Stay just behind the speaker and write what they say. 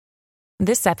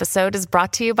This episode is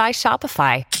brought to you by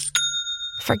Shopify.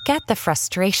 Forget the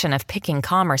frustration of picking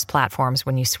commerce platforms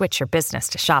when you switch your business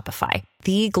to Shopify,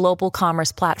 the global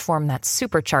commerce platform that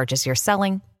supercharges your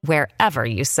selling wherever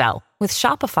you sell. With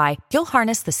Shopify, you'll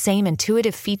harness the same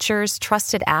intuitive features,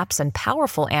 trusted apps, and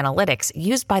powerful analytics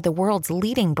used by the world's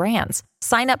leading brands.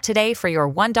 Sign up today for your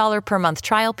 $1 per month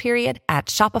trial period at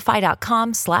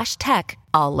shopify.com/tech,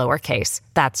 all lowercase.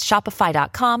 That's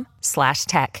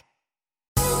shopify.com/tech.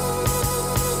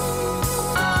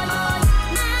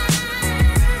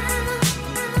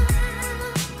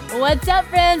 What's up,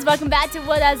 friends? Welcome back to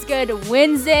What That's Good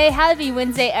Wednesday. Happy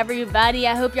Wednesday, everybody.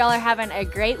 I hope y'all are having a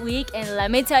great week. And let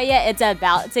me tell you, it's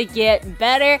about to get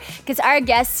better because our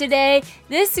guest today,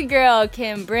 this girl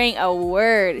can bring a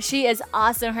word. She is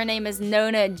awesome. Her name is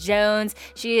Nona Jones.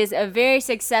 She is a very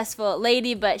successful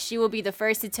lady, but she will be the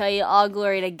first to tell you all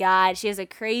glory to God. She has a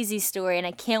crazy story, and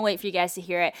I can't wait for you guys to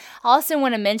hear it. I also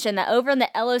want to mention that over on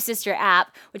the Elo Sister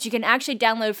app, which you can actually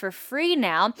download for free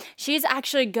now, she's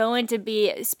actually going to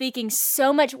be speaking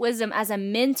so much wisdom as a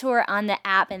mentor on the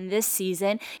app in this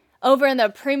season. Over in the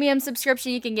premium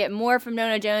subscription, you can get more from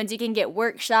Nona Jones. You can get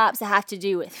workshops that have to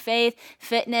do with faith,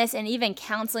 fitness, and even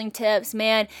counseling tips.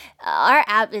 Man, our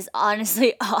app is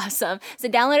honestly awesome. So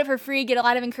download it for free, get a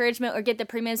lot of encouragement, or get the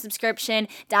premium subscription.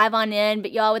 Dive on in.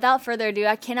 But y'all, without further ado,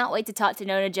 I cannot wait to talk to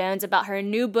Nona Jones about her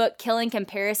new book, Killing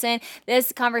Comparison.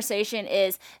 This conversation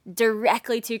is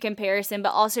directly to comparison,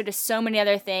 but also to so many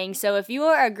other things. So if you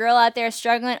are a girl out there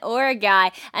struggling or a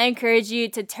guy, I encourage you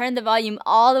to turn the volume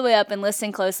all the way up and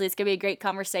listen closely. It's going to be a great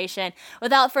conversation.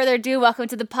 Without further ado, welcome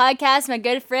to the podcast, my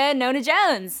good friend, Nona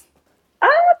Jones.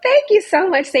 Oh, thank you so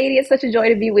much, Sadie. It's such a joy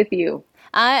to be with you.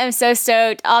 I am so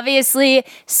stoked. Obviously,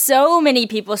 so many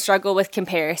people struggle with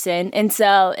comparison, and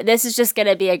so this is just going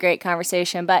to be a great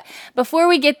conversation. But before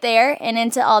we get there and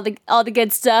into all the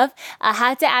good stuff, I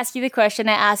have to ask you the question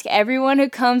I ask everyone who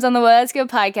comes on the What That's Good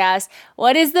podcast.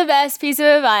 What is the best piece of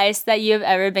advice that you have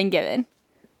ever been given?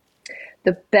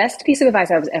 The best piece of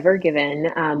advice I was ever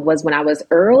given was when I was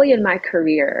early in my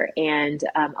career, and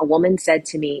a woman said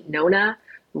to me, Nona,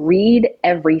 read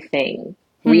everything.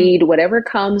 Read whatever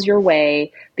comes your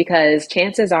way, because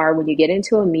chances are when you get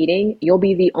into a meeting, you'll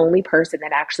be the only person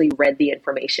that actually read the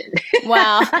information.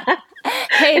 Wow.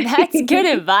 Hey, that's good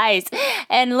advice.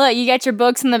 And look, you got your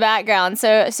books in the background.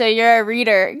 So you're a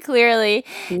reader, clearly.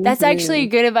 That's actually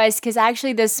good advice, because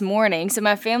actually this morning, so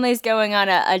my family's going on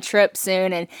a trip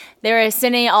soon, and they were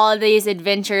sending all of these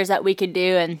adventures that we could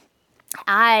do, and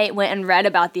I went and read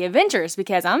about the adventures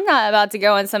because I'm not about to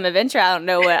go on some adventure. I don't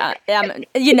know what I'm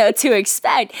to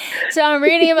expect. So I'm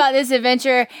reading about this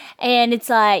adventure, and it's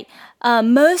like,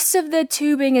 most of the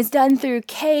tubing is done through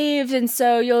caves, and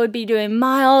so you'll be doing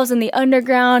miles in the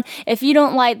underground. If you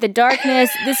don't like the darkness,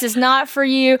 this is not for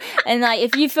you. And like,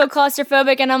 if you feel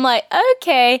claustrophobic, and I'm like,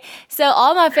 okay. So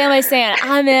all my family's saying,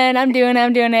 I'm in, I'm doing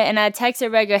it. And I text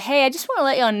everybody, go, hey, I just want to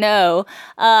let y'all know,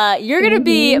 you're going to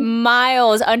be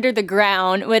miles under the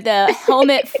ground with a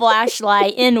helmet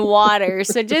flashlight in water.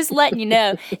 So just letting you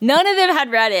know, none of them had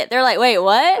read it. They're like, wait,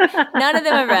 what? None of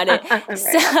them have read it. Right.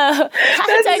 So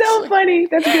that's so funny.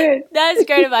 That's good. That's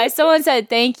great advice. Someone said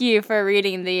thank you for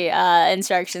reading the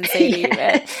instructions, Sadie.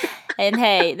 Yes. And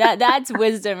hey, that's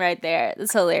wisdom right there.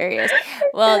 That's hilarious.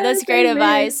 Well, that's great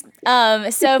advice.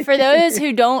 So for those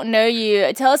who don't know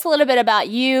you, tell us a little bit about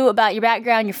you, about your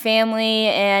background, your family,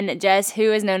 and just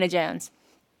who is Nona Jones.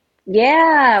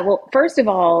 Yeah. Well, first of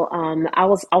all,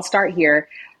 I'll start here.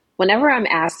 Whenever I'm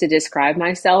asked to describe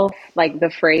myself, like the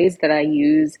phrase that I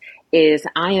use is,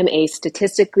 I am a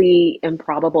statistically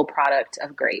improbable product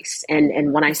of grace.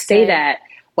 And when I say that,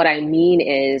 what I mean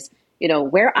is,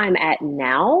 where I'm at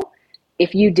now,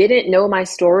 if you didn't know my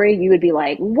story, you would be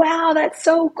like, wow, that's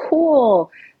so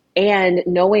cool. And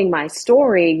knowing my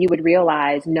story, you would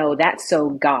realize, no, that's so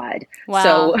God. Wow.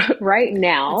 So right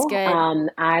now,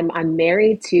 I'm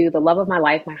married to the love of my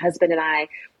life. My husband and I,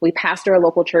 we pastor a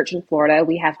local church in Florida.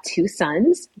 We have 2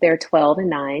 sons. They're 12 and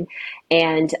 9.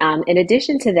 And in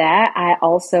addition to that, I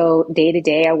also day to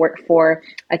day, I work for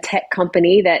a tech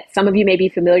company that some of you may be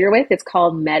familiar with. It's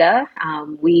called Meta.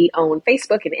 We own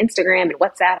Facebook and Instagram and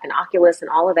WhatsApp and Oculus and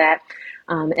all of that.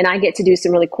 And I get to do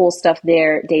some really cool stuff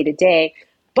there day to day.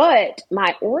 But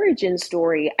my origin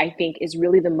story, I think, is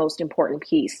really the most important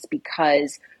piece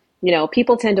because,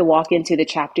 people tend to walk into the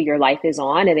chapter your life is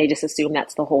on and they just assume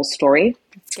that's the whole story.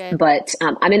 That's good. But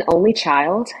I'm an only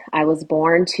child. I was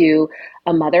born to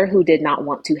a mother who did not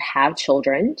want to have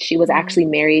children. She was actually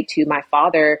married to my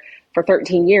father for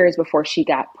 13 years before she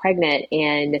got pregnant.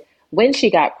 And when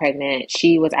she got pregnant,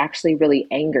 she was actually really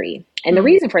angry. And the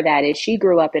reason for that is she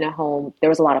grew up in a home, there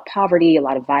was a lot of poverty, a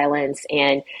lot of violence.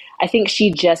 And I think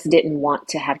she just didn't want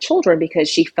to have children because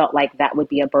she felt like that would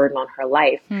be a burden on her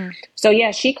life. So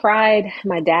yeah, she cried.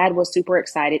 My dad was super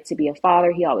excited to be a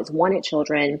father. He always wanted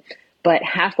children. But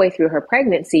halfway through her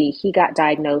pregnancy, he got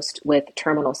diagnosed with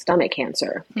terminal stomach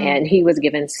cancer and he was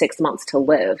given 6 months to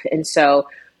live. And so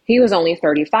he was only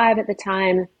 35 at the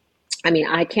time. I mean,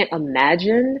 I can't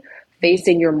imagine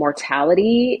facing your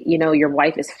mortality. You know, your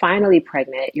wife is finally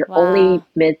pregnant. You're only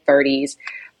mid-30s.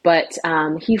 But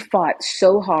he fought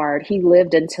so hard. He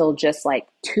lived until just like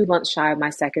 2 months shy of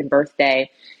my second birthday,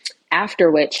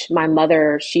 after which my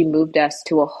mother, she moved us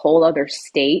to a whole other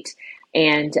state.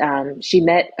 And she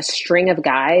met a string of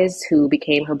guys who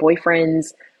became her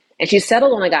boyfriends. And she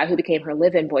settled on a guy who became her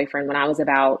live-in boyfriend when I was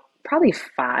about probably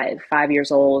 5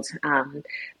 years old.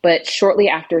 But shortly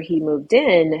after he moved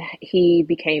in, he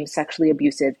became sexually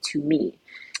abusive to me.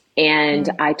 And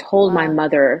I told my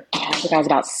mother, I think I was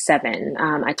about 7.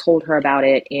 I told her about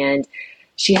it and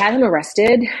she had him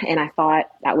arrested and I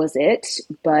thought that was it.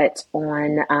 But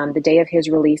on the day of his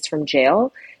release from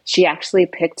jail, she actually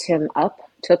picked him up,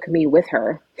 took me with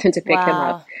her to pick him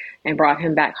up and brought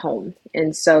him back home.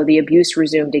 And so the abuse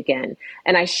resumed again.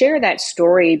 And I share that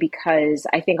story because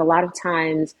I think a lot of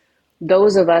times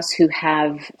those of us who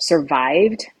have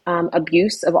survived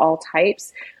abuse of all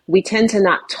types, we tend to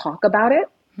not talk about it.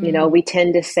 You know, we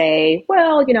tend to say,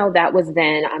 well, you know, that was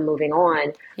then, I'm moving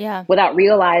on. Yeah. Without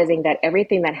realizing that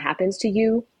everything that happens to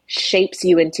you shapes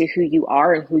you into who you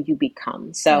are and who you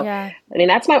become. So, I mean,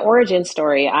 that's my origin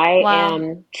story. I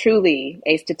am truly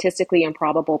a statistically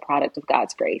improbable product of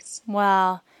God's grace.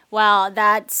 Wow,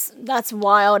 that's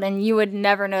wild, and you would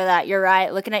never know that. You're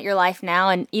right. Looking at your life now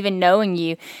and even knowing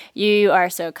you, you are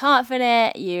so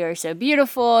confident, you are so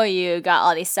beautiful, you got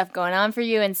all these stuff going on for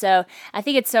you, and so I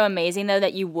think it's so amazing, though,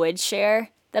 that you would share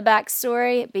the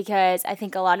backstory, because I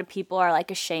think a lot of people are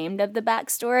like ashamed of the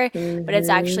backstory, but it's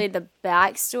actually the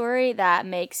backstory that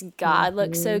makes God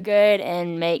look so good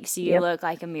and makes you look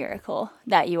like a miracle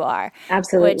that you are.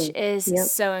 Absolutely. Which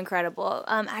is so incredible.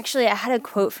 Actually, I had a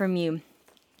quote from you.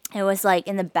 It was like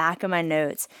in the back of my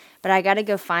notes, but I got to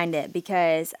go find it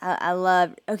because I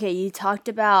love, you talked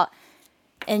about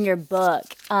in your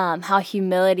book how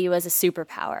humility was a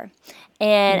superpower.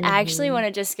 And I actually want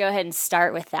to just go ahead and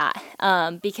start with that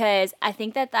because I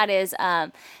think that is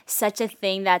such a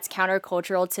thing that's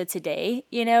countercultural to today.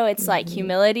 You know, it's like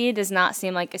humility does not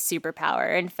seem like a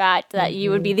superpower. In fact, that you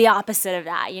would be the opposite of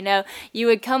that. You know, you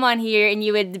would come on here and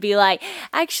you would be like,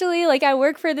 actually, like I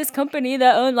work for this company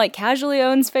that casually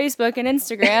owns Facebook and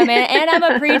Instagram and I'm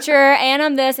a preacher and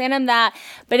I'm this and I'm that.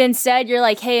 But instead you're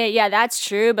like, hey, yeah, that's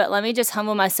true. But let me just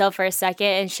humble myself for a second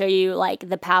and show you like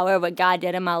the power of what God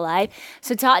did in my life.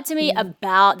 So talk to me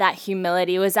about that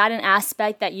humility. Was that an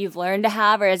aspect that you've learned to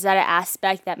have, or is that an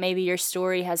aspect that maybe your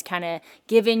story has kind of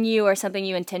given you, or something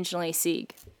you intentionally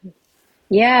seek?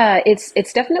 Yeah,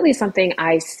 it's definitely something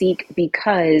I seek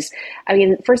because, I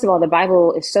mean, first of all, the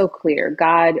Bible is so clear.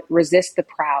 God resists the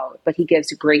proud, but he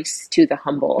gives grace to the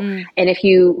humble. And if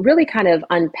you really kind of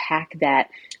unpack that,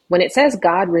 when it says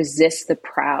God resists the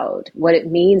proud, what it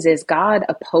means is God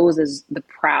opposes the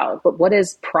proud. But what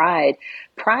is pride?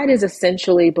 Pride is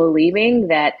essentially believing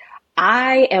that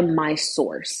I am my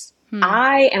source.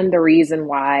 I am the reason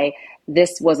why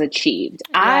this was achieved.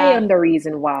 I am the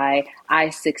reason why I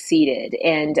succeeded.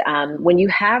 And when you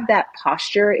have that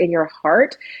posture in your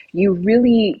heart, you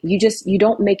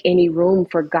don't make any room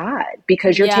for God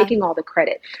because you're taking all the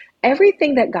credit.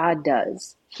 Everything that God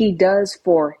does, he does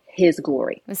for his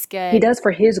glory. That's good. He does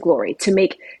for his glory to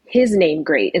make his name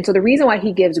great. And so the reason why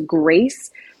he gives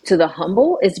grace to the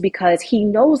humble is because he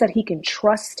knows that he can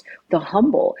trust the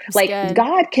humble. That's like good.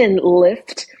 God can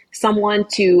lift someone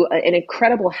to an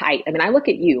incredible height. I mean, I look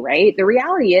at you, right? The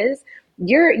reality is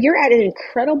you're at an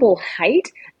incredible height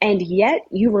and yet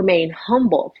you remain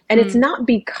humble. And it's not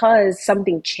because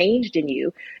something changed in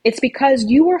you. It's because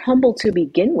you were humble to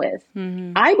begin with.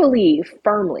 I believe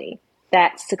firmly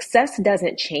that success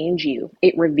doesn't change you.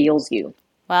 It reveals you.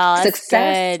 Wow, that's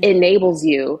Success good. enables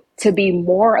you to be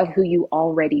more of who you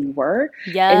already were.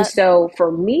 Yep. And so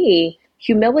for me,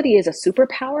 humility is a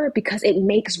superpower because it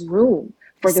makes room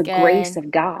for the grace of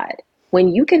God.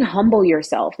 When you can humble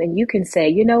yourself and you can say,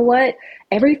 you know what,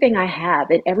 everything I have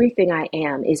and everything I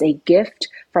am is a gift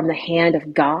from the hand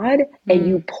of God, and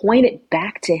you point it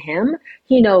back to him,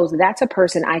 he knows that's a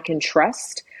person I can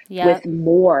trust with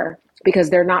more,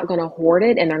 because they're not going to hoard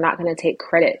it and they're not going to take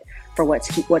credit for what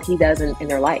he does in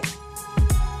their life.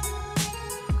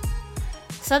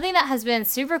 something that has been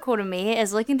super cool to me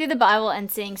is looking through the Bible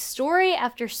and seeing story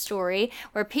after story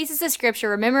where pieces of scripture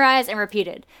were memorized and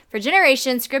repeated. For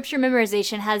generations, scripture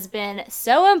memorization has been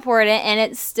so important, and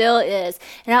it still is.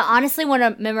 And I honestly want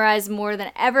to memorize more than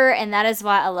ever, and that is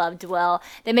why I love Dwell.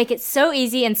 They make it so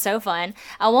easy and so fun.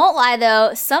 I won't lie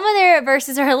though, some of their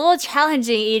verses are a little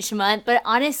challenging each month, but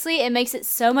honestly, it makes it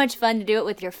so much fun to do it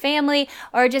with your family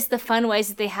or just the fun ways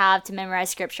that they have to memorize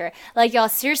scripture. Like, y'all,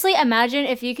 seriously, imagine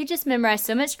if you could just memorize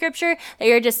so much scripture that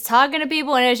you're just talking to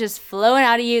people and it's just flowing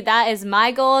out of you. That is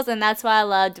my goals, and that's why I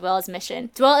love Dwell's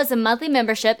mission. Dwell is a monthly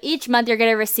membership. Each month you're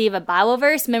going to receive a Bible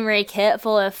verse memory kit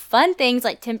full of fun things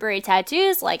like temporary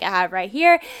tattoos, like I have right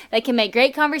here, that can make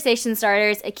great conversation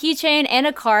starters, a keychain, and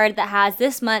a card that has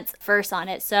this month's verse on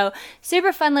it. So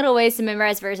super fun little ways to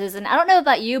memorize verses. And I don't know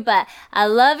about you, but I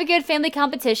love a good family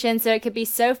competition, so it could be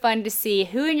so fun to see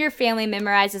who in your family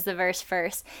memorizes the verse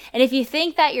first. And if you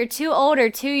think that you're too old or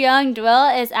too young,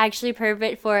 Dwell is actually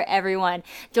perfect for everyone.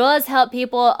 Dwell has helped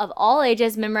people of all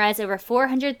ages memorize over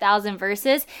 400,000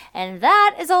 verses, and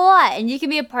that is a lot, and you can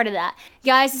be a part of that.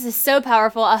 Guys, this is so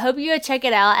powerful. I hope you go check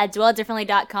it out at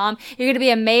dwelldifferently.com. You're going to be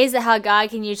amazed at how God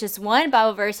can use just one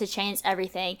Bible verse to change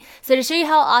everything. So to show you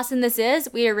how awesome this is,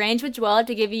 we arranged with Dwell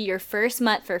to give you your first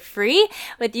month for free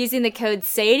with using the code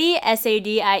SADIE,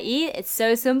 S-A-D-I-E. It's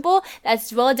so simple.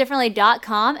 That's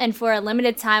dwelldifferently.com, and for a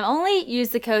limited time only, use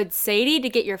the code SADIE to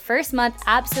get your first month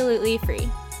absolutely free.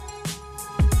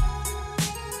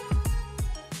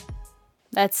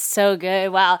 That's so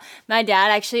good. Wow. My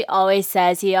dad actually always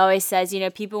says,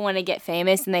 people want to get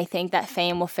famous and they think that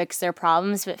fame will fix their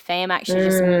problems, but fame actually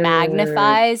just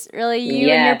magnifies really you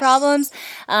and your problems.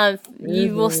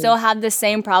 You will still have the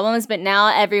same problems, but now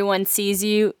everyone sees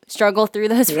you struggle through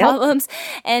those problems.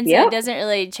 And so it doesn't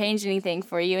really change anything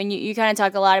for you. And you kind of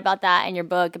talk a lot about that in your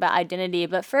book about identity.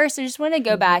 But first, I just want to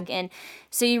go back. And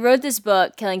so you wrote this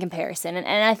book, Killing Comparison.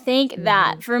 And I think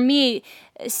that for me,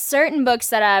 certain books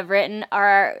that I've written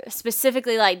are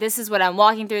specifically like, this is what I'm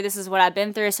walking through, this is what I've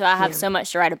been through, so I have so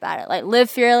much to write about it. Like Live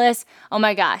Fearless, oh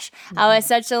my gosh, I was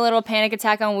such a little panic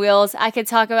attack on wheels. I could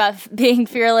talk about being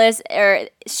fearless or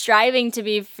striving to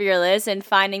be fearless and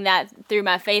finding that through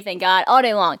my faith in God all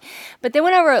day long. But then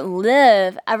when I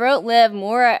wrote Live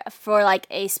more for like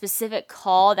a specific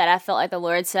call that I felt like the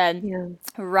Lord said,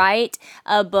 write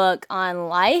a book on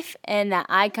life, and that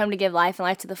I come to give life and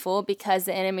life to the full, because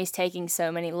the enemy's taking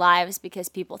so many lives because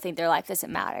people think their life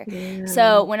doesn't matter.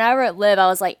 So when I wrote Live, I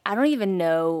was like, I don't even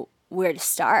know where to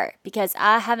start, because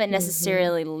I haven't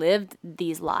necessarily lived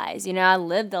these lies. I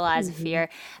lived the lies of fear.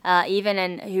 Even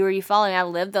in Who Are You Following? I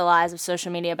lived the lies of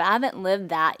social media, but I haven't lived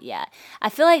that yet. I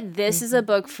feel like this is a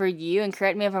book for you, and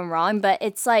correct me if I'm wrong, but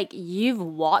it's like you've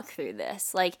walked through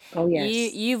this. Like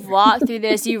you've walked through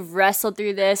this, you've wrestled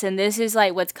through this, and this is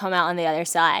like what's come out on the other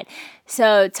side.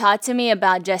 So talk to me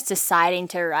about just deciding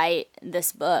to write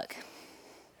this book.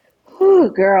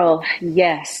 Ooh, girl,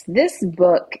 yes. This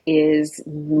book is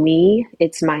me.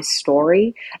 It's my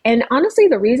story. And honestly,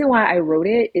 the reason why I wrote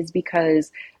it is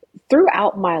because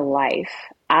throughout my life,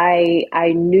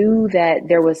 I knew that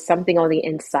there was something on the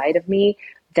inside of me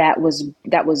that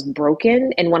was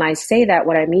broken. And when I say that,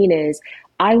 what I mean is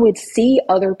I would see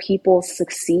other people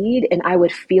succeed and I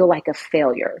would feel like a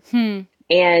failure. And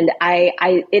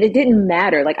it didn't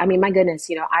matter. Like, I mean, my goodness,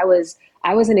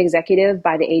 I was an executive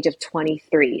by the age of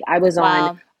 23. I was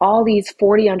on all these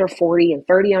 40 under 40 and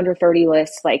 30 under 30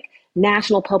 lists, like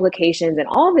national publications and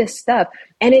all this stuff.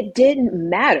 And it didn't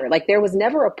matter. Like, there was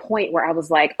never a point where I was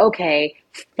like, okay,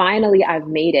 finally I've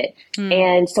made it.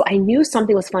 And so I knew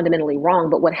something was fundamentally wrong.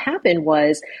 But what happened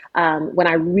was when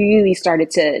I really started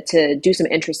to do some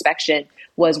introspection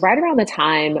was right around the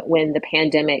time when the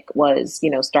pandemic was,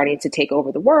 starting to take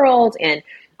over the world. And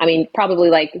I mean, probably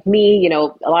like me,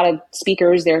 a lot of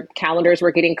speakers, their calendars were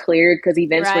getting cleared because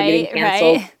events were getting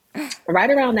canceled.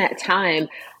 Right around that time,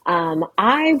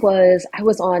 I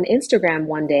was on Instagram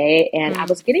one day, and I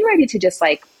was getting ready to just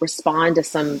like respond to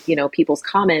some, people's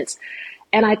comments.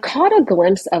 And I caught a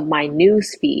glimpse of my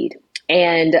news feed,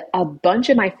 and a bunch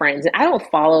of my friends, and I don't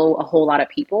follow a whole lot of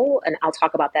people, and I'll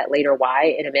talk about that later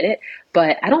why in a minute,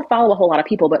 but I don't follow a whole lot of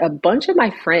people, but a bunch of my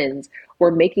friends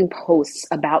were making posts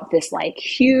about this like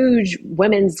huge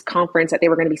women's conference that they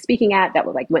were going to be speaking at that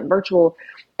was like went virtual.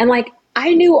 And like,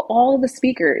 I knew all the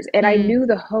speakers and I knew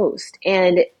the host,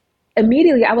 and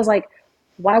immediately I was like,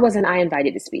 why wasn't I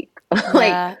invited to speak?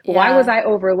 Why was I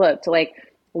overlooked? Like,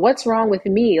 what's wrong with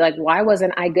me? Like, why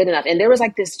wasn't I good enough? And there was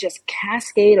like this just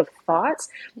cascade of thoughts,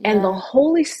 and the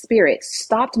Holy Spirit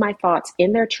stopped my thoughts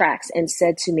in their tracks and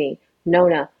said to me,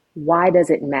 Nona, why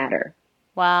does it matter?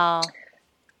 Wow.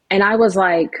 And I was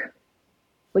like,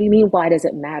 what do you mean, why does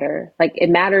it matter? Like, it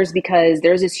matters because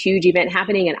there's this huge event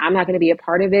happening and I'm not going to be a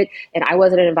part of it. And I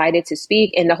wasn't invited to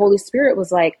speak. And the Holy Spirit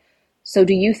was like, so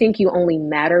do you think you only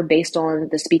matter based on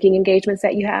the speaking engagements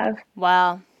that you have?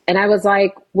 Wow. And I was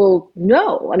like, well,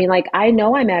 no. I mean, like, I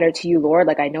know I matter to you, Lord.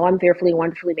 Like, I know I'm fearfully and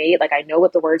wonderfully made. Like, I know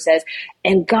what the word says.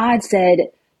 And God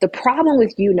said, the problem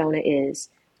with you, Nona, is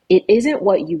it isn't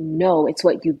what you know, it's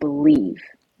what you believe.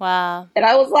 Wow. And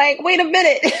I was like, wait a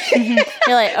minute.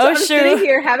 You're like, oh, so I'm sitting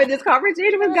here having this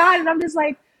conversation with God, and I'm just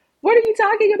like, what are you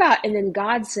talking about? And then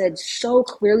God said so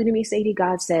clearly to me, Sadie,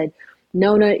 God said,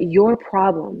 Nona, your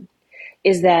problem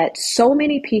is that so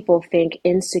many people think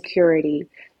insecurity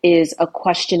is a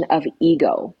question of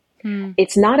ego.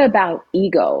 It's not about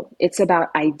ego. It's about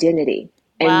identity.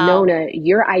 And Wow. Nona,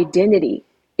 your identity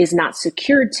is not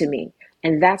secured to me.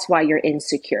 And that's why you're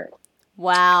insecure.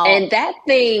 Wow. And that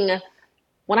thing,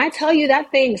 when I tell you,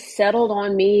 that thing settled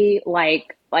on me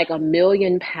like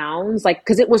 £1,000,000, like,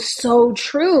 because it was so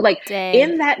true. Like, Dang.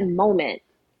 in that moment,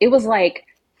 it was like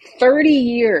 30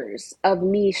 years of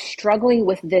me struggling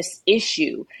with this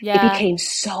issue. Yeah. It became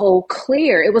so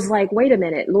clear. It was like, wait a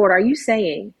minute, Lord, are you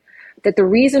saying that the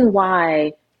reason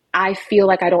why I feel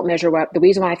like I don't measure up, the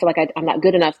reason why I feel like I'm not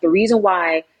good enough, the reason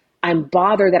why I'm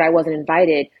bothered that I wasn't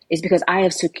invited is because I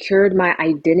have secured my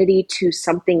identity to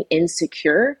something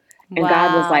insecure? And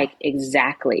God was like,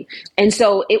 exactly. And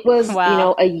so it was,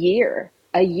 a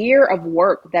year of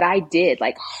work that I did,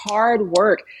 like hard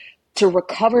work to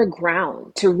recover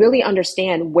ground, to really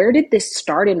understand, where did this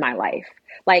start in my life?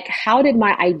 Like, how did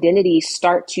my identity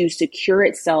start to secure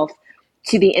itself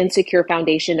to the insecure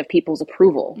foundation of people's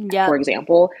approval, for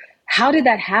example? How did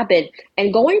that happen?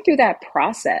 And going through that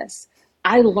process,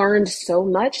 I learned so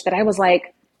much that I was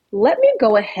like, let me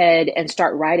go ahead and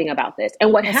start writing about this.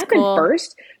 And what happened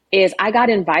first is I got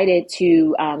invited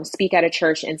to speak at a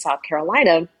church in South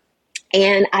Carolina.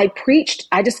 And I preached,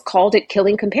 I just called it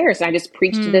Killing Comparison. I just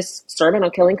preached this sermon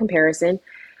on killing comparison.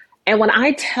 And when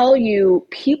I tell you,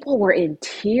 people were in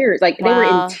tears, like they were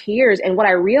in tears. And what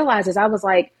I realized is I was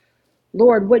like,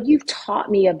 Lord, what you've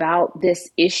taught me about this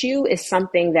issue is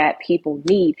something that people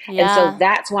need. And so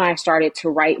that's when I started to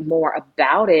write more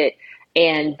about it.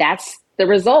 And that's the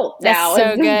result now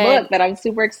of this book that I'm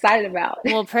super excited about.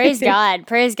 Well, praise God.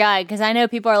 Praise God. Because I know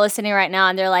people are listening right now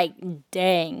and they're like,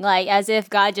 dang, like as if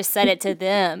God just said it to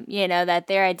them, that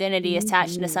their identity is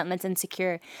attached to something that's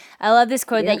insecure. I love this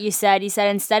quote that you said. You said,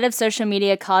 instead of social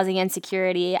media causing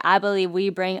insecurity, I believe we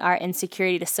bring our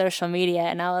insecurity to social media.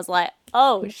 And I was like,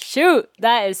 oh, shoot,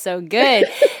 that is so good.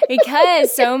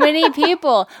 Because so many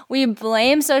people, we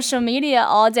blame social media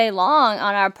all day long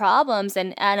on our problems.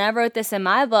 And I wrote this in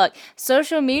my book.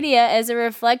 Social media is a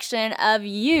reflection of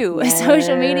you. Yes.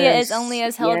 Social media is only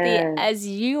as healthy as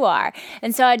you are.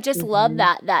 And so I just love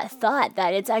that thought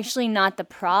that it's actually not the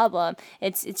problem.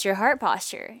 It's your heart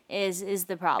posture is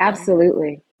the problem.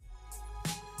 Absolutely.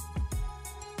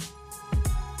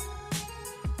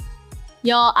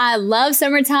 Y'all, I love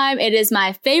summertime. It is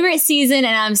my favorite season,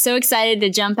 and I'm so excited to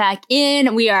jump back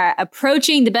in. We are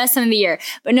approaching the best time of the year.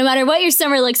 But no matter what your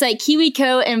summer looks like,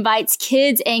 KiwiCo invites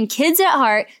kids and kids at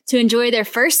heart to enjoy their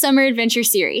first summer adventure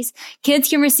series. Kids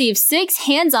can receive 6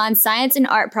 hands-on science and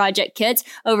art project kits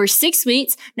over 6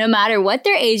 weeks, no matter what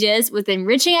their age is, with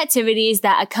enriching activities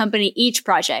that accompany each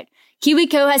project.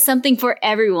 KiwiCo has something for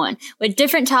everyone, with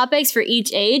different topics for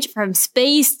each age, from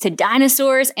space to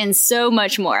dinosaurs and so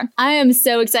much more. I am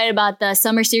so excited about the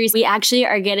summer series. We actually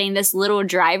are getting this little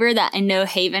driver that I know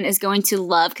Haven is going to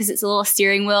love because it's a little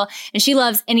steering wheel and she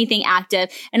loves anything active.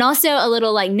 And also a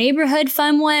little like neighborhood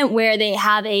fun one where they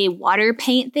have a water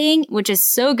paint thing, which is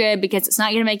so good because it's not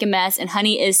going to make a mess. And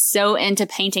Honey is so into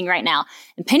painting right now.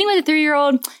 And painting with a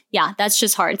 3-year-old, yeah, that's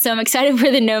just hard. So I'm excited for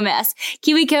the no mess.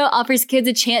 KiwiCo offers kids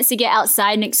a chance to get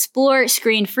outside and explore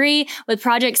screen-free with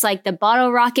projects like the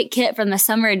Bottle Rocket Kit from the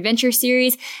Summer Adventure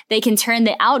Series. They can turn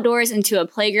the outdoors into a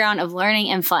playground of learning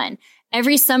and fun.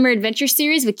 Every summer adventure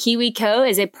series with KiwiCo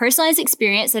is a personalized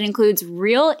experience that includes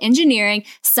real engineering,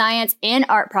 science, and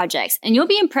art projects. And you'll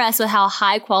be impressed with how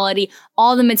high quality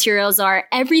all the materials are.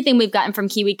 Everything we've gotten from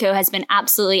KiwiCo has been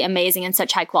absolutely amazing and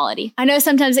such high quality. I know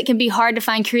sometimes it can be hard to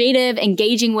find creative,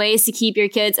 engaging ways to keep your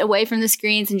kids away from the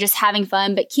screens and just having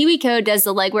fun, but KiwiCo does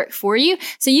the legwork for you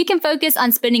so you can focus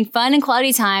on spending fun and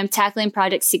quality time tackling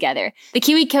projects together. The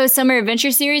KiwiCo Summer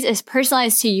Adventure Series is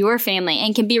personalized to your family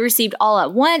and can be received all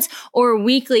at once or or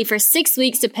weekly for 6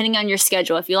 weeks, depending on your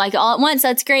schedule. If you like it all at once,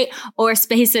 that's great, or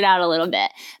space it out a little bit.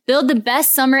 Build the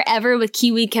best summer ever with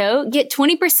KiwiCo. Get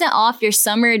 20% off your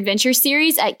summer adventure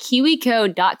series at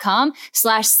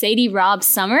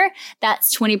kiwico.com/SadieRobSummer.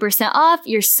 That's 20% off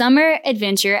your summer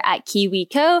adventure at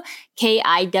KiwiCo,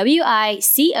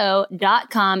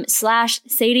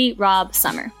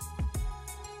 KIWICO.com/SadieRobSummer.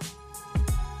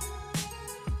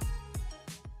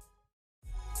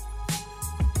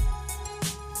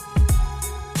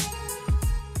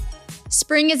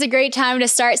 Spring is a great time to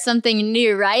start something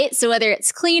new, right? So whether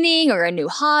it's cleaning or a new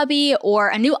hobby or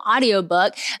a new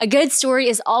audiobook, a good story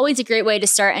is always a great way to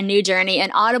start a new journey, and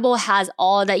Audible has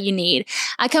all that you need.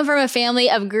 I come from a family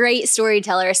of great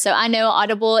storytellers, so I know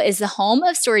Audible is the home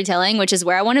of storytelling, which is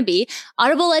where I want to be.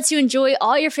 Audible lets you enjoy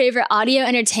all your favorite audio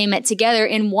entertainment together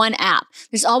in one app.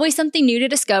 There's always something new to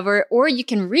discover, or you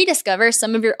can rediscover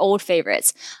some of your old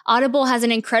favorites. Audible has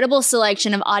an incredible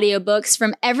selection of audiobooks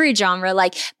from every genre,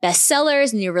 like bestsellers,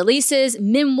 new releases,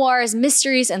 memoirs,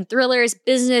 mysteries and thrillers,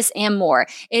 business, and more.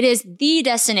 It is the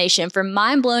destination for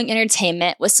mind-blowing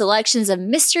entertainment with selections of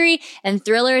mystery and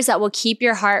thrillers that will keep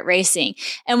your heart racing.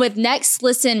 And with Next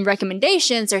Listen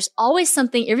recommendations, there's always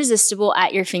something irresistible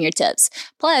at your fingertips.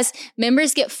 Plus,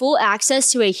 members get full access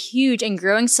to a huge and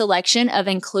growing selection of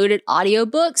included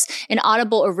audiobooks and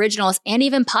Audible originals and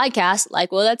even podcasts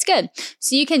like Well, That's Good.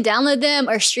 So you can download them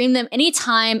or stream them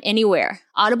anytime, anywhere.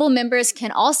 Audible members can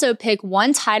also pick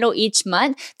one title each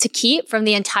month to keep from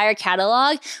the entire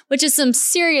catalog, which is some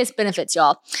serious benefits,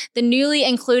 y'all. The newly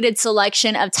included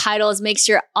selection of titles makes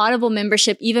your Audible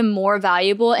membership even more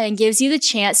valuable and gives you the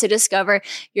chance to discover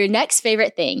your next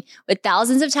favorite thing. With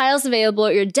thousands of titles available,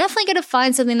 you're definitely going to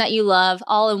find something that you love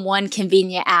all in one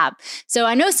convenient app. So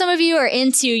I know some of you are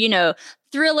into,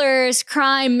 thrillers,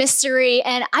 crime, mystery,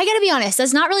 and I gotta be honest,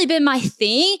 that's not really been my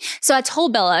thing. So I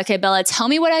told Bella, okay, Bella, tell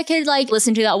me what I could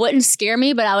listen to that wouldn't scare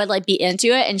me, but I would be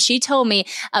into it. And she told me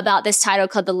about this title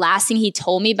called The Last Thing He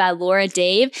Told Me by Laura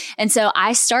Dave. And so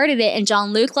I started it, and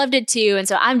John Luke loved it too. And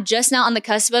so I'm just now on the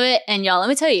cusp of it. And y'all, let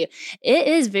me tell you, it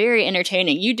is very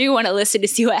entertaining. You do want to listen to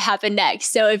see what happened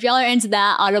next. So if y'all are into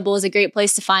that, Audible is a great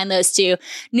place to find those too.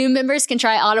 New members can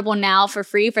try Audible now for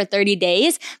free for 30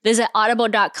 days. Visit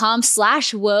audible.com/WOA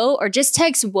or just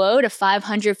text WOA to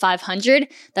 500-500.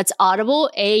 That's Audible,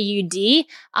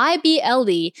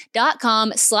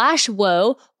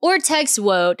 AUDIBLE.com/WOA or text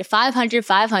WOA to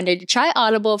 500-500 to try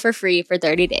Audible for free for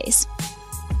 30 days.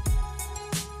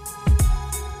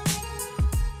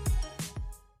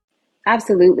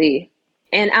 Absolutely.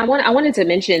 And I wanted to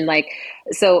mention,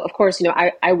 so of course,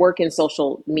 I work in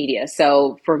social media.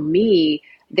 So for me,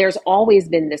 there's always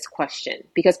been this question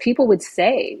because people would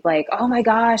say oh my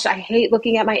gosh, I hate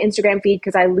looking at my Instagram feed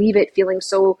because I leave it feeling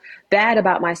so bad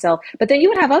about myself. But then you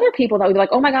would have other people that would be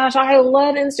like, oh my gosh, I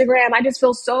love Instagram. I just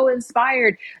feel so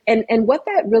inspired. And what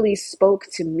that really spoke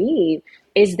to me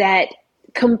is that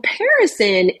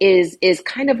comparison is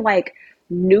kind of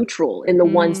neutral in the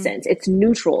one sense. It's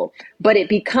neutral, but it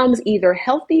becomes either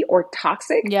healthy or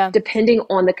toxic depending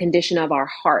on the condition of our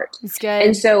heart. That's good.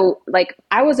 And so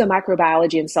I was a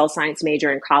microbiology and cell science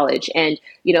major in college. And,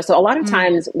 so a lot of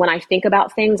times when I think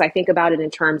about things, I think about it in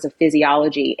terms of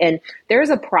physiology. And there's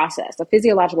a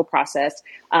physiological process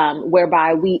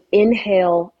whereby we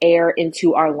inhale air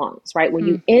into our lungs, right? When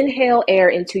you inhale air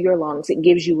into your lungs, it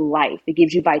gives you life. It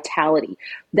gives you vitality.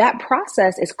 That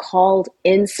process is called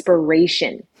inspiration.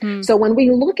 So when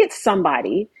we look at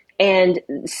somebody and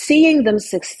seeing them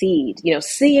succeed,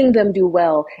 seeing them do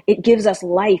well, it gives us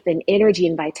life and energy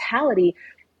and vitality.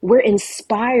 We're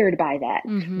inspired by that.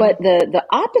 But the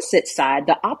opposite side,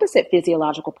 the opposite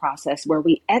physiological process where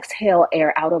we exhale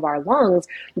air out of our lungs,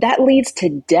 that leads to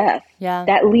death.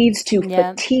 That leads to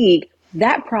fatigue.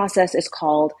 That process is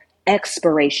called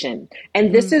expiration.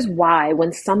 And this is why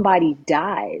when somebody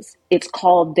dies, it's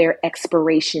called their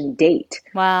expiration date.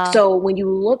 Wow. So when you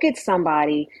look at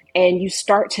somebody and you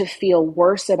start to feel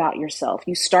worse about yourself,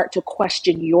 you start to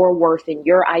question your worth and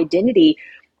your identity,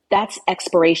 that's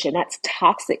expiration. That's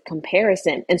toxic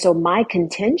comparison. And so my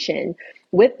contention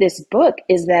with this book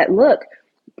is that, look,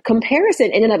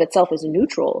 comparison in and of itself is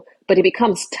neutral, but it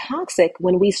becomes toxic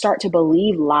when we start to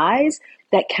believe lies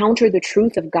that counter the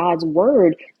truth of God's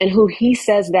word and who he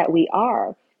says that we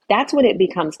are. That's when it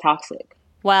becomes toxic.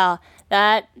 Wow,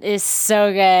 that is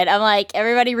so good. I'm like,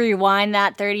 everybody rewind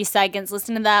that 30 seconds,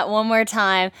 listen to that one more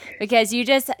time, because you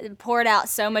just poured out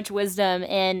so much wisdom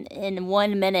in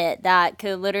 1 minute that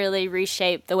could literally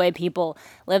reshape the way people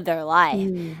live their life.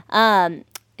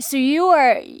 So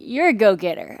you're a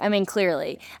go-getter. I mean,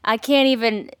 clearly. I can't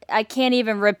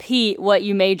even repeat what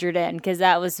you majored in because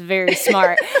that was very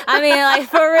smart. I mean, like,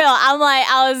 for real. I'm like,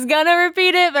 I was gonna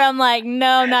repeat it, but I'm like, no,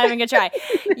 I'm not even gonna try.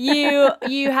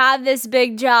 You have this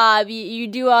big job. You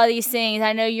do all these things.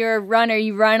 I know you're a runner.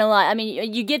 You run a lot. I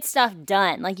mean, you get stuff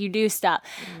done. Like, you do stuff.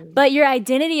 But your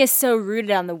identity is so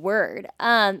rooted on the word.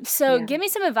 Give me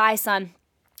some advice on,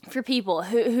 for people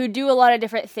who do a lot of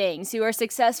different things, who are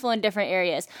successful in different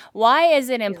areas. Why is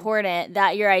it important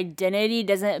that your identity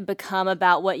doesn't become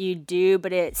about what you do,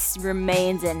 but it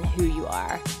remains in who you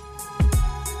are?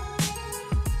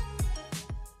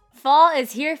 Fall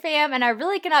is here, fam, and I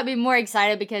really cannot be more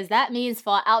excited because that means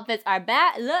fall outfits are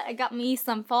back. Look, I got me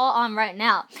some fall on right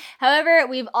now. However,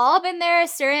 we've all been there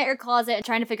staring at your closet and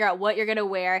trying to figure out what you're going to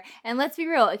wear. And let's be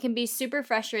real, it can be super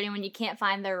frustrating when you can't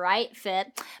find the right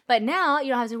fit. But now you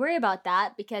don't have to worry about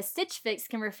that because Stitch Fix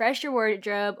can refresh your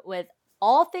wardrobe with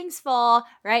all things fall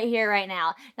right here, right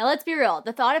now. Now, let's be real.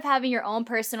 The thought of having your own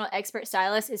personal expert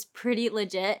stylist is pretty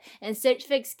legit, and Stitch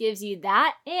Fix gives you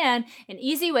that and an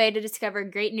easy way to discover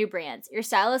great new brands. Your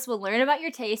stylist will learn about your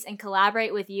taste and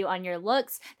collaborate with you on your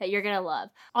looks that you're gonna love.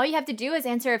 All you have to do is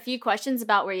answer a few questions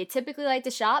about where you typically like to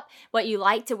shop, what you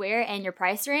like to wear, and your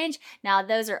price range. Now,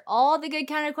 those are all the good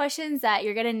kind of questions that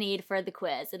you're gonna need for the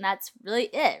quiz, and that's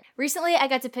really it. Recently, I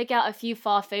got to pick out a few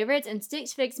fall favorites, and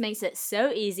Stitch Fix makes it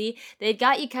so easy. They've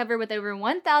got you covered with over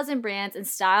 1,000 brands and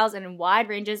styles and wide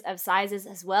ranges of sizes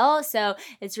as well, so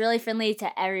it's really friendly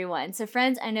to everyone. So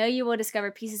friends, I know you will discover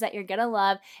pieces that you're gonna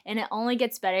love, and it only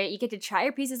gets better. You get to try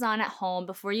your pieces on at home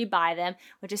before you buy them,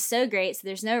 which is so great, so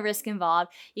there's no risk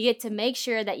involved. You get to make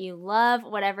sure that you love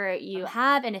whatever you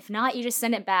have, and if not, you just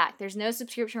send it back. There's no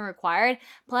subscription required,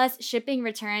 plus shipping,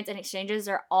 returns, and exchanges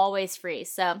are always free.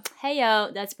 So, hey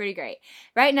yo, that's pretty great.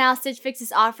 Right now, Stitch Fix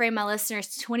is offering my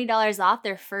listeners $20 off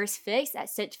their first fix at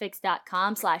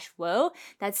stitchfix.com/whoa.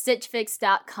 That's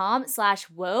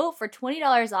stitchfix.com/whoa for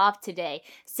 $20 off today.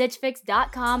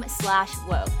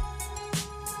 stitchfix.com/whoa.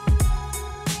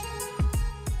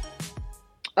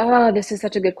 Oh, this is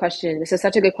such a good question. This is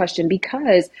such a good question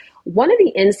because one of the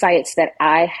insights that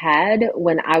I had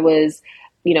when I was,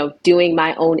 doing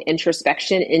my own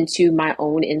introspection into my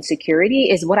own insecurity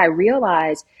is what I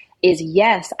realized is,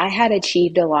 yes, I had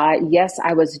achieved a lot. Yes,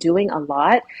 I was doing a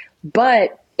lot,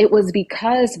 but it was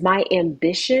because my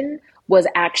ambition was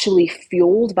actually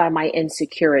fueled by my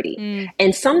insecurity.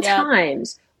 And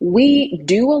sometimes we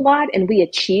do a lot and we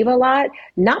achieve a lot,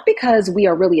 not because we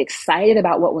are really excited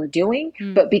about what we're doing,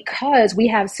 but because we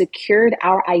have secured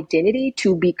our identity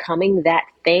to becoming that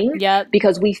thing.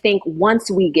 Because we think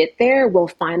once we get there, we'll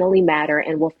finally matter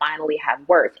and we'll finally have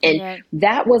worth. And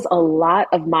that was a lot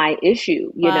of my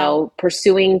issue,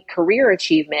 pursuing career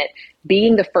achievement,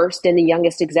 being the first and the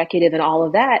youngest executive and all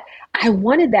of that. I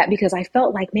wanted that because I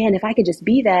felt like, man, if I could just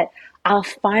be that, I'll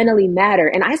finally matter.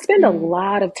 And I spend a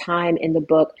lot of time in the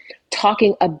book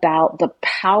talking about the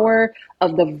power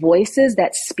of the voices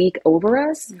that speak over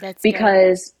us.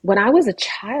 Because when I was a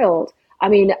child, I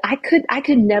mean, I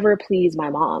could never please my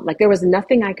mom. Like, there was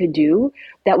nothing I could do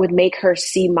that would make her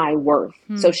see my worth.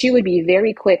 So she would be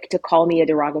very quick to call me a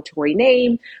derogatory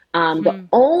name. The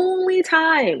only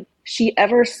time she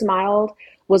ever smiled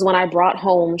was when I brought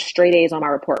home straight A's on my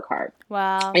report card.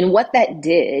 Wow. And what that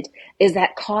did is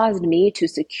that caused me to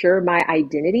secure my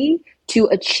identity to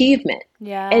achievement.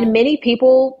 And many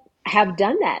people have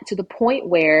done that to the point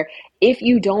where if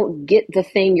you don't get the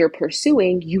thing you're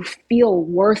pursuing, you feel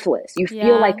worthless. You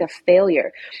feel like a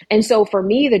failure. And so for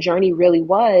me, the journey really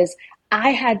was, I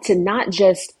had to not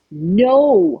just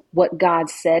know what God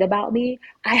said about me,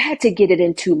 I had to get it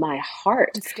into my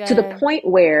heart to the point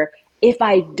where if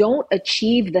I don't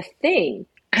achieve the thing,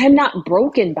 I'm not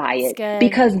broken by it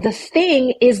because the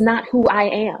thing is not who I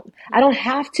am. I don't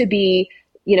have to be,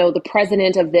 the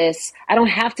president of this. I don't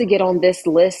have to get on this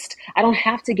list. I don't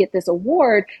have to get this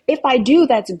award. If I do,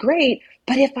 that's great.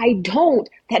 But if I don't,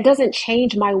 that doesn't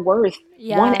change my worth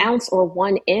 1 ounce or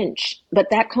 1 inch.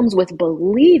 But that comes with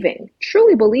believing,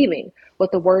 truly believing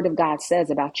what the word of God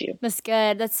says about you. That's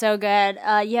good. That's so good.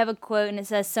 You have a quote and it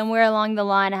says, somewhere along the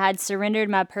line, I had surrendered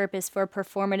my purpose for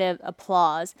performative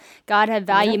applause. God had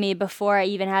valued me before I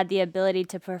even had the ability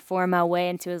to perform my way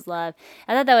into his love.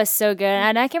 I thought that was so good.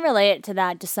 And I can relate to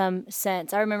that to some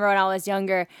sense. I remember when I was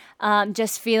younger,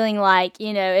 just feeling like,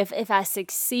 if I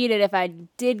succeeded, if I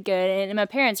did good, and my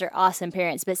parents are awesome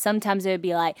parents, but sometimes it would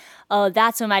be like, oh,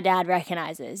 that's when my dad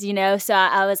recognizes, So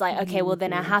I was like, okay, well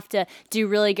then I have to do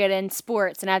really good in sports,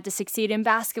 and I have to succeed in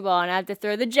basketball, and I have to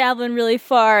throw the javelin really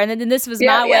far. And then this was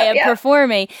my way of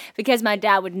performing because my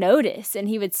dad would notice and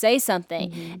he would say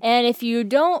something. And if you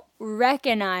don't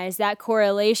recognize that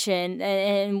correlation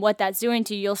and what that's doing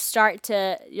to you, you'll start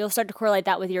to correlate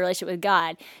that with your relationship with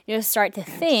God. You'll start to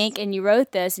think, and you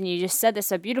wrote this and you just said this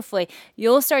so beautifully,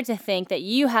 you'll start to think that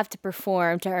you have to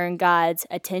perform to earn God's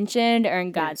attention, to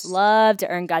earn God's love, to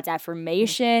earn God's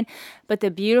affirmation. But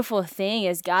the beautiful thing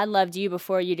is God loved you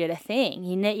before you did a thing.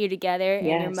 He knit you together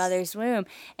in your mother's womb.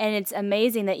 And it's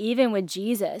amazing that even with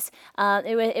Jesus,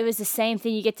 it was the same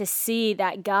thing. You get to see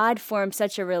that God formed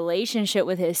such a relationship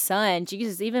with his son.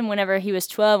 Jesus, even whenever he was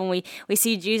 12, and we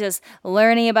see Jesus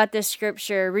learning about the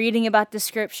scripture, reading about the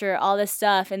scripture, all this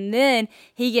stuff. And then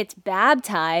he gets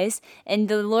baptized, and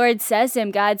the Lord says to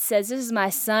him, God says, this is my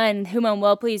son whom I'm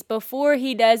well pleased, before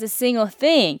he does a single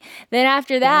thing. Then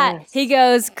after that, he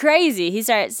goes crazy. He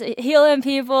starts healing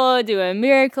people, doing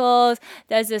miracles,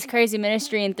 does this crazy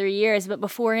ministry in 3 years. But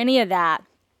before any of that,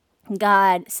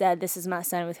 God said, this is my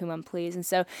son with whom I'm pleased. And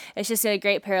so it's just a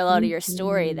great parallel to your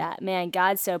story that, man,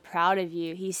 God's so proud of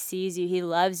you. He sees you. He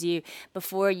loves you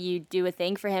before you do a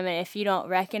thing for him. And if you don't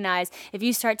recognize, if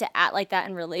you start to act like that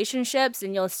in relationships,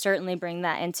 then you'll certainly bring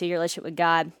that into your relationship with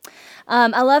God.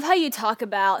 I love how you talk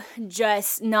about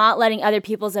just not letting other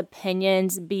people's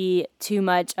opinions be too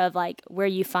much of like where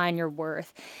you find your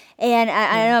worth. And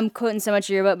I know I'm quoting so much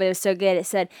of your book, but it was so good. It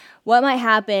said, what might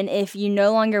happen if you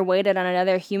no longer waited on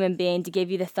another human being to give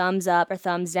you the thumbs up or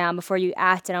thumbs down before you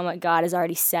acted on what God has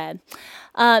already said?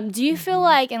 Do you feel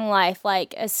like in life,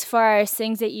 like as far as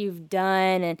things that you've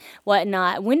done and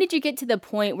whatnot, when did you get to the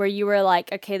point where you were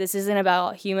like, okay, this isn't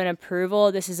about human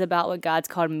approval. This is about what God's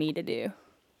called me to do?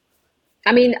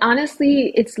 I mean,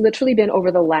 honestly, it's literally been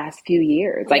over the last few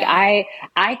years. Like I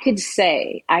could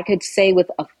say with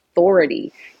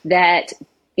authority that,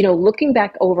 you know, looking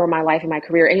back over my life and my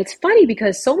career, and it's funny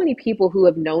because so many people who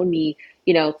have known me,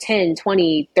 you know, 10,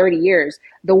 20, 30 years,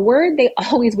 the word they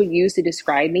always would use to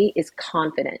describe me is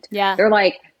confident. Yeah. They're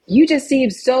like, you just seem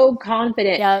so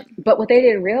confident. Yep. But what they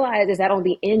didn't realize is that on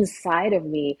the inside of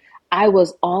me, I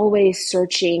was always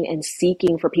searching and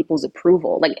seeking for people's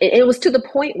approval. Like it was to the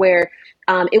point where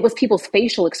it was people's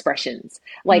facial expressions.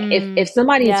 Like if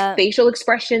somebody's facial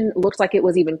expression looks like it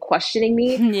was even questioning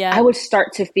me, I would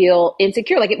start to feel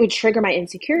insecure. Like it would trigger my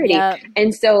insecurity.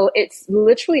 And so it's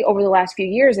literally over the last few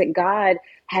years that God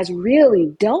has really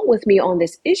dealt with me on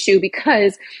this issue,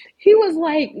 because he was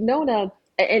like, Nona,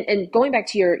 and going back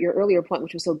to your earlier point,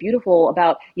 which was so beautiful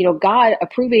about, you know, God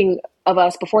approving of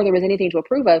us before there was anything to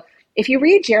approve of. If you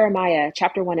read Jeremiah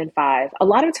chapter 1 and 5, a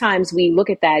lot of times we look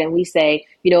at that and we say,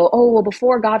 you know, oh, well,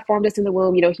 before God formed us in the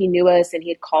womb, you know, he knew us and he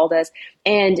had called us.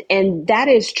 And that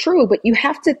is true, but you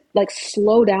have to like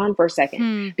slow down for a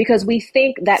second, because we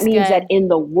think that means that in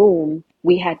the womb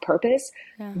we had purpose.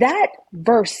 That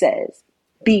verse says,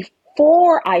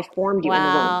 before I formed you in the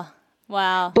womb.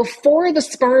 Wow. Before the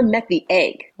sperm met the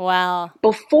egg. Wow.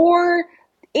 Before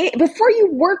you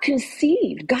were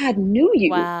conceived, God knew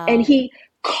you and he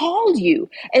called you.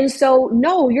 And so,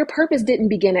 no, your purpose didn't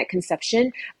begin at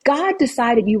conception. God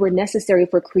decided you were necessary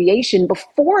for creation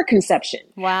before conception.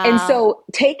 Wow. And so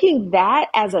taking that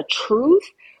as a truth,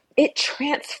 it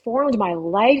transformed my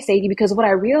life, Sadie, because what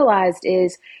I realized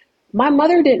is my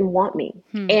mother didn't want me.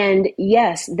 And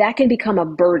yes, that can become a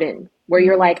burden where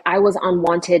you're like, I was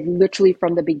unwanted literally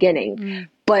from the beginning.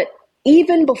 But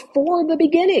even before the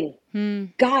beginning,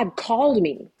 God called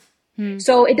me.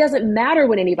 So it doesn't matter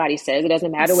what anybody says. It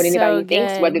doesn't matter what anybody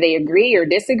thinks, whether they agree or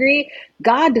disagree.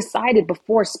 God decided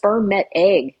before sperm met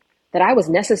egg that I was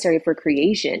necessary for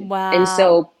creation. Wow. And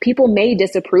so people may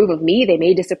disapprove of me. They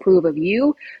may disapprove of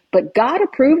you, but God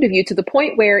approved of you to the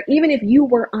point where even if you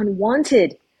were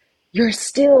unwanted, you're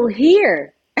still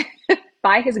here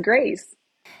by his grace.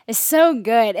 It's so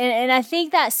good. And I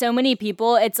think that so many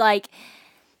people, it's like,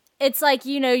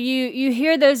 you know, you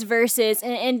hear those verses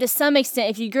and to some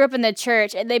extent, if you grew up in the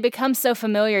church, they become so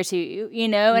familiar to you, you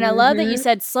know, and I love that you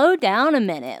said, slow down a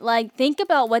minute, like think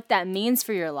about what that means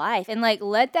for your life and like,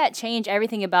 let that change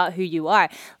everything about who you are.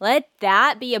 Let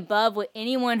that be above what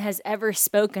anyone has ever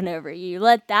spoken over you.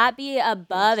 Let that be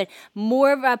above and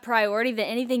more of a priority than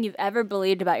anything you've ever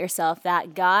believed about yourself,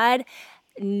 that God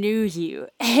knew you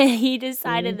and he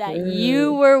decided that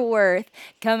you were worth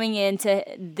coming into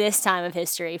this time of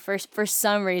history for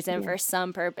some reason, for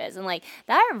some purpose. And like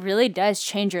that really does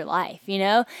change your life, you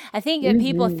know? I think that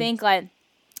people think like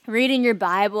reading your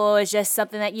Bible is just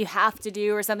something that you have to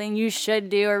do or something you should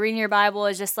do, or reading your Bible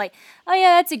is just like, oh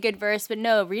yeah, that's a good verse. But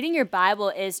no, reading your Bible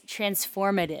is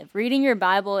transformative. Reading your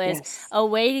Bible is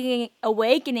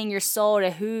awakening your soul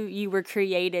to who you were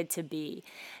created to be.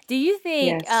 Do you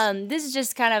think, Yes. this is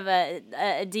just kind of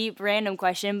a deep random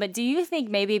question, but do you think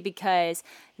maybe because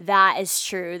that is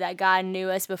true, that God knew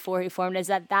us before he formed us,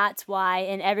 that's why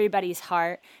in everybody's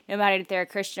heart, no matter if they're a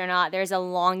Christian or not, there's a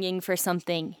longing for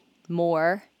something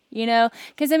more, you know?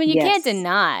 Because, I mean, you can't Yes.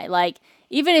 deny, like,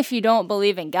 even if you don't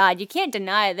believe in God, you can't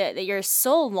deny that your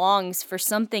soul longs for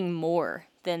something more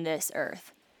than this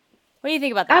earth. What do you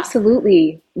think about that?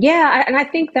 Absolutely. Yeah, and I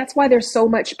think that's why there's so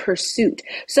much pursuit.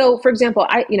 So, for example,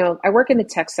 I work in the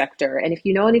tech sector, and if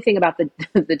you know anything about the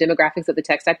the demographics of the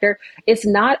tech sector, it's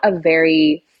not a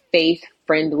very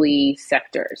faith-friendly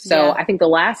sector. So, Yeah. I think the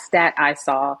last stat I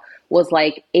saw was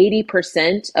like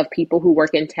 80% of people who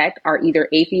work in tech are either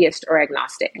atheist or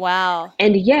agnostic. Wow.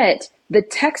 And yet, the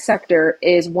tech sector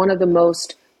is one of the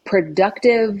most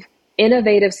productive,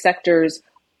 innovative sectors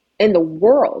in the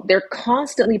world. They're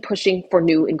constantly pushing for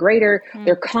new and greater.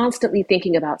 They're constantly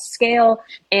thinking about scale.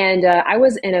 And I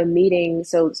was in a meeting.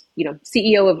 So,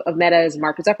 CEO of Meta is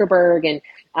Mark Zuckerberg. And,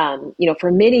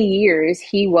 for many years,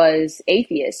 he was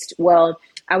atheist. Well,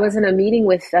 I was in a meeting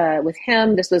with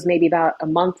him. This was maybe about a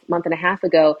month and a half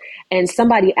ago. And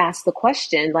somebody asked the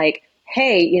question like,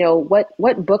 hey,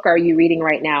 what book are you reading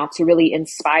right now to really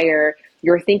inspire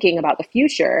your thinking about the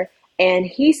future? And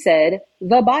he said,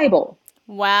 the Bible.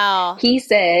 Wow. He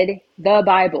said the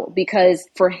Bible because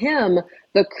for him,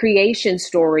 the creation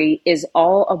story is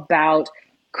all about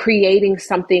creating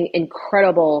something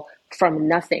incredible from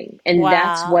nothing. And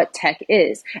that's Wow. what tech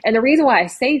is. And the reason why I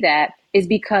say that is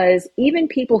because even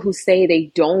people who say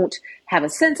they don't have a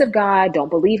sense of God, don't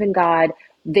believe in God,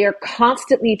 they're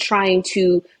constantly trying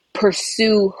to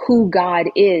pursue who God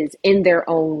is in their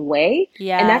own way. And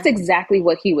Yeah. that's exactly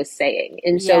what he was saying.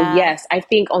 And so, Yeah. yes, I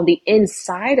think on the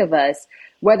inside of us,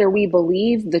 whether we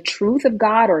believe the truth of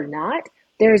God or not,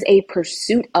 there's a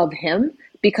pursuit of him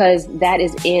because that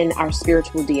is in our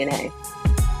spiritual DNA.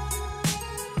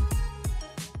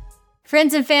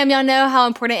 Friends and fam, y'all know how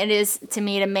important it is to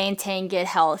me to maintain good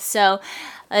health. So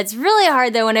it's really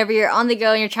hard though whenever you're on the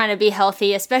go and you're trying to be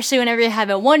healthy, especially whenever you have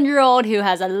a 1-year-old who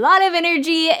has a lot of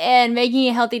energy, and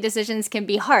making healthy decisions can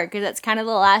be hard because that's kind of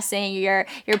the last thing you're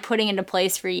putting into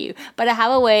place for you. But I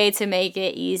have a way to make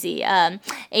it easy.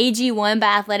 AG1 by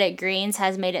Athletic Greens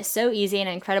has made it so easy and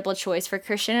an incredible choice for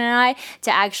Christian and I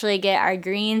to actually get our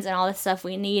greens and all the stuff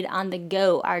we need on the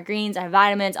go. Our greens, our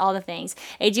vitamins, all the things.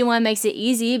 AG1 makes it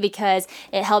easy because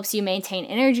it helps you maintain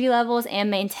energy levels and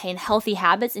maintain healthy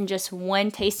habits in just one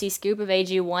tasty scoop of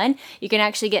AG1. You can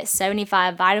actually get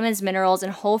 75 vitamins, minerals,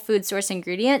 and whole food source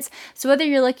ingredients. So whether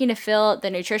you're looking to fill the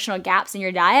nutritional gaps in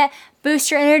your diet, boost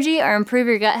your energy, or improve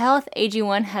your gut health,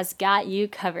 AG1 has got you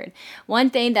covered.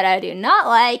 One thing that I do not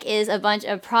like is a bunch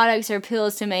of products or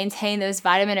pills to maintain those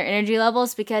vitamin or energy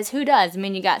levels, because who does? I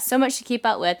mean, you got so much to keep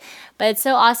up with, but it's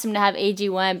so awesome to have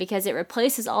AG1 because it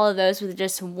replaces all of those with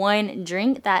just one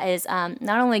drink that is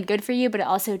not only good for you, but it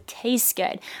also tastes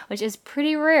good, which is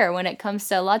pretty rare when it comes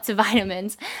to lots of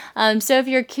vitamins. So if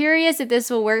you're curious if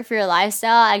this will work for your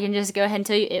lifestyle, I can just go ahead and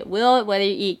tell you it will. Whether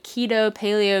you eat keto,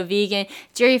 paleo, vegan,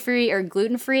 dairy-free, or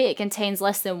gluten-free, it contains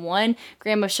less than 1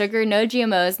 gram of sugar, no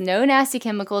GMOs, no nasty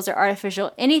chemicals or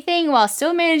artificial anything, while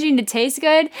still managing to taste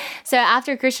good. So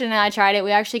after Christian and I tried it,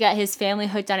 we actually got his family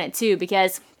hooked on it too,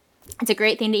 because it's a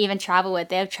great thing to even travel with.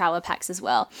 They have travel packs as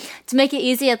well. To make it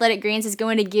easy, Athletic Greens is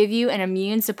going to give you an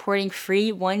immune-supporting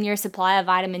free 1-year supply of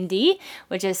vitamin D,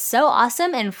 which is so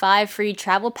awesome, and 5 free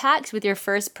travel packs with your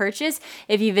first purchase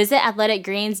if you visit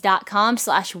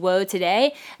athleticgreens.com/woe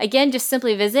today. Again, just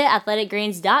simply visit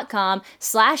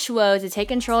athleticgreens.com/woe to take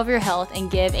control of your health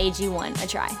and give AG1 a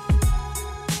try.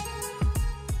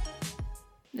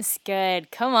 That's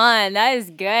good. Come on. That is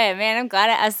good. Man, I'm glad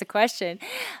I asked the question.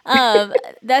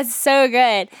 That's so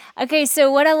good. Okay,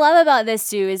 so what I love about this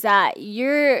too is that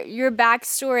your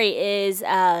backstory is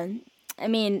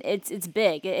it's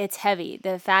big. It's heavy.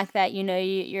 The fact that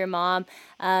your mom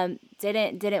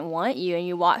didn't want you, and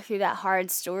you walked through that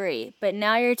hard story. But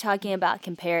now you're talking about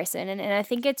comparison, and I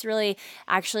think it's really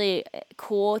actually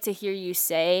cool to hear you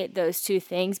say those two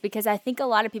things, because I think a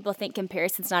lot of people think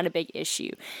comparison's not a big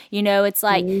issue. It's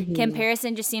like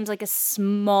comparison just seems like a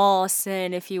small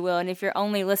sin, if you will. And if you're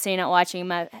only listening, not watching,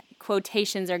 my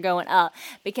quotations are going up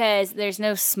because there's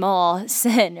no small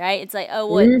sin, right? It's like, oh,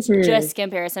 well, it's just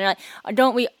comparison. Or like,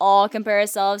 don't we all compare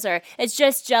ourselves? Or it's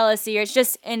just jealousy, or it's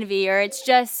just envy, or it's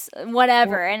just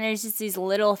whatever. And there's just these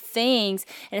little things,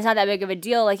 and it's not that big of a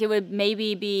deal. Like, it would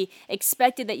maybe be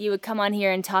expected that you would come on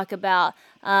here and talk about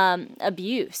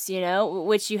abuse,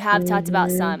 which you have talked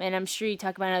about some, and I'm sure you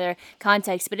talk about in other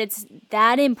contexts, but it's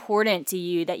that important to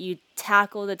you that you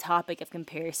tackle the topic of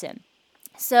comparison.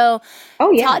 So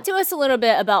talk to us a little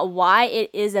bit about why it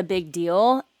is a big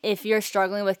deal, if you're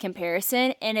struggling with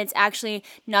comparison, and it's actually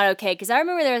not okay. Because I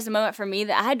remember there was a moment for me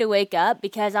that I had to wake up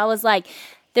because I was like,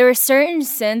 there were certain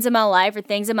sins in my life or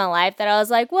things in my life that I was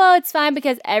like, well, it's fine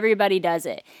because everybody does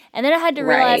it. And then I had to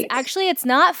realize, actually, it's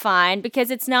not fine because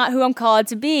it's not who I'm called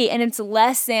to be, and it's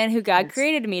less than who God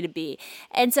created me to be.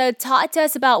 And so talk to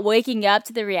us about waking up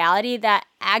to the reality that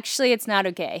actually it's not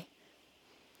okay.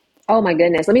 Oh my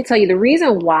goodness. Let me tell you, the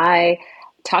reason why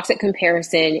toxic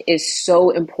comparison is so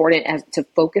important as to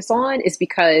focus on is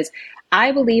because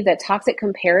I believe that toxic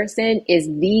comparison is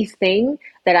the thing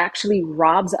that actually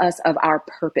robs us of our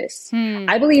purpose.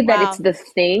 I believe that it's the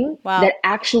thing that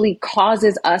actually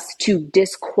causes us to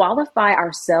disqualify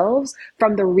ourselves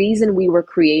from the reason we were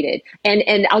created.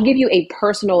 And I'll give you a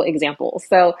personal example.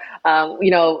 So,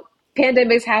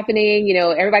 pandemic's happening,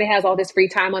 everybody has all this free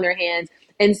time on their hands.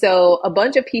 And so a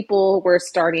bunch of people were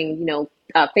starting,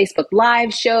 Facebook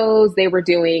Live shows. They were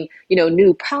doing,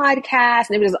 new podcasts,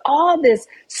 and there was all this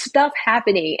stuff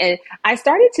happening. And I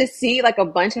started to see like a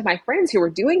bunch of my friends who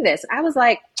were doing this. I was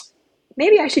like,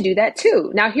 maybe I should do that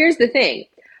too. Now, here's the thing.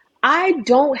 I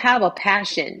don't have a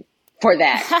passion for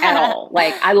that at all.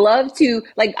 I love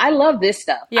this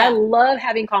stuff. Yeah. I love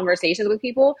having conversations with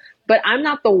people, but I'm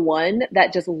not the one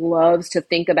that just loves to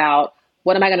think about,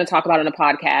 what am I going to talk about on a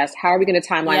podcast? How are we going to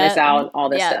timeline this out? All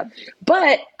this stuff.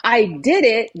 But I did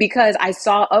it because I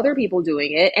saw other people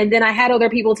doing it. And then I had other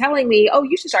people telling me, oh,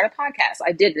 you should start a podcast.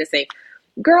 I did this thing.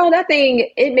 Girl, that thing,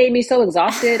 it made me so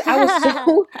exhausted. I was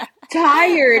so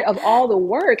tired of all the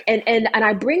work. And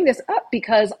I bring this up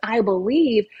because I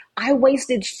believe I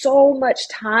wasted so much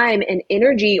time and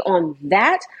energy on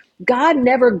that. God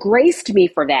never graced me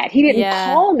for that. He didn't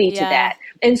call me to that.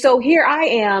 And so here I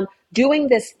am, doing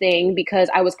this thing because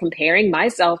I was comparing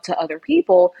myself to other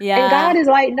people. Yeah. And God is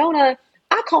like, Nona,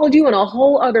 I called you in a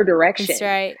whole other direction. That's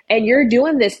right. And you're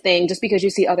doing this thing just because you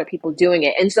see other people doing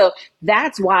it. And so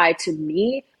that's why, to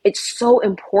me, it's so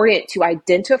important to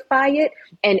identify it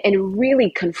and really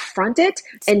confront it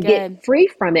and get free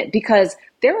from it, because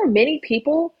there are many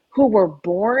people who were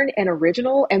born an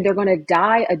original and they're going to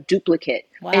die a duplicate.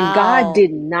 Wow. And God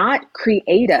did not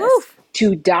create us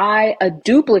to die a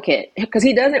duplicate, because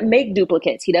he doesn't make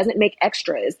duplicates. He doesn't make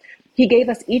extras. He gave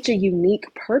us each a unique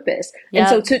purpose.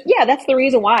 Yep. And so that's the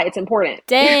reason why it's important.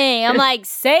 Dang, I'm like,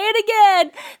 say it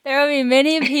again. There will be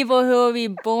many people who will be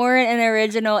born an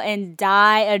original and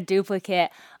die a duplicate.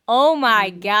 Oh my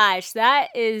gosh, that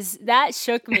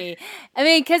shook me. I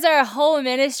mean, because our whole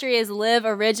ministry is live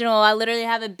original. I literally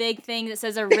have a big thing that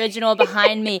says original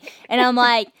behind me. And I'm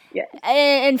like,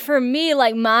 and for me,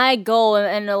 like, my goal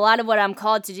and a lot of what I'm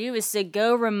called to do is to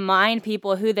go remind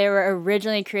people who they were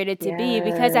originally created to be.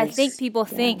 Because I think people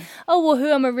think, oh, well,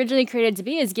 who I'm originally created to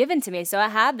be is given to me, so I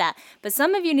have that. But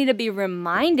some of you need to be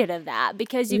reminded of that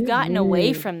because you've gotten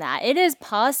away from that. It is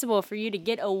possible for you to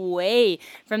get away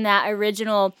from that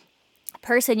original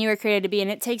person you were created to be,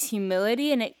 and it takes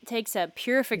humility and it takes a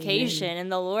purification in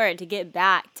the Lord to get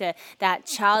back to that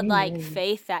childlike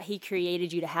faith that he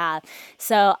created you to have.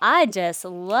 So I just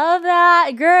love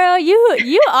that, girl.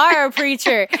 You are a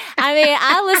preacher. I mean,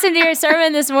 I listened to your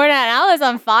sermon this morning and I was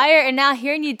on fire, and now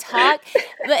hearing you talk,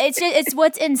 but it's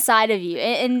what's inside of you.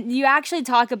 And you actually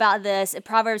talk about this in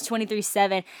Proverbs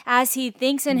 23:7, as he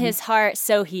thinks in his heart,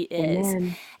 so he is.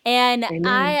 Amen. And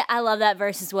I love that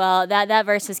verse as well. That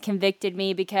verse has convicted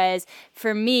me because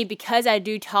for me, because I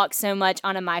do talk so much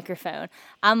on a microphone,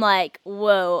 I'm like,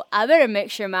 whoa, I better make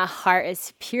sure my heart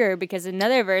is pure, because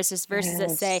another verse is verses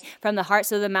that say, from the heart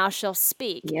so the mouth shall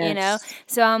speak, you know?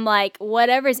 So I'm like,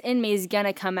 whatever's in me is going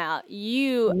to come out.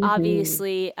 You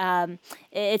obviously,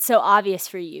 it's so obvious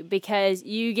for you because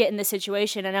you get in the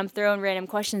situation and I'm throwing random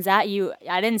questions at you.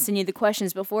 I didn't send you the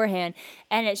questions beforehand,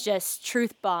 and it's just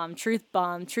truth bomb, truth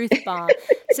bomb, truth bomb.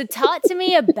 So talk to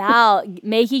me about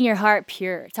making your heart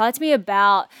pure. Talk to me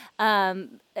about,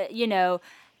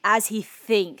 as he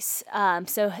thinks,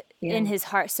 in his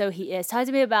heart, so he is. Talk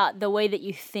to me about the way that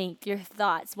you think, your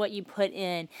thoughts, what you put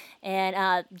in,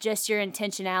 and just your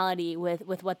intentionality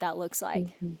with what that looks like.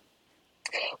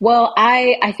 Well,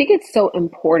 I think it's so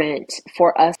important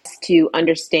for us to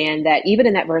understand that even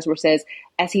in that verse where it says,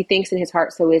 as he thinks in his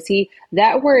heart, so is he,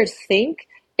 that word think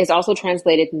is also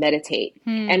translated meditate.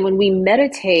 And when we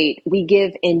meditate, we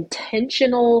give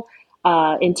intentional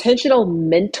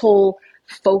mental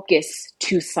focus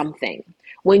to something.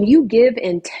 When you give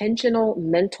intentional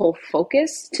mental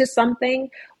focus to something,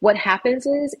 what happens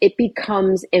is it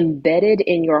becomes embedded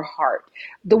in your heart.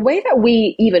 The way that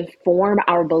we even form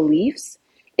our beliefs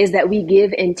is that we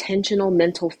give intentional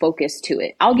mental focus to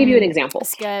it. I'll give you an example.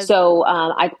 So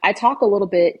I talk a little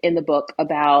bit in the book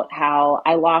about how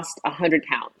I lost 100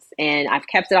 pounds, and I've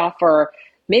kept it off for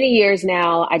many years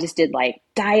now. I just did like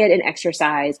diet and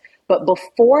exercise. But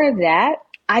before that,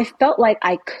 I felt like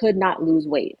I could not lose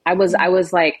weight. I was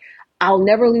like, I'll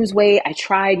never lose weight. I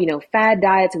tried, fad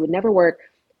diets. It would never work.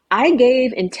 I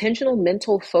gave intentional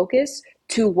mental focus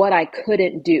to what I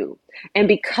couldn't do. And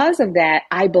because of that,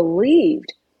 I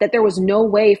believed that there was no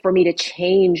way for me to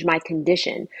change my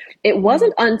condition. It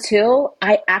wasn't until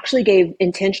I actually gave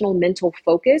intentional mental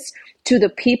focus to the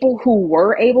people who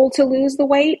were able to lose the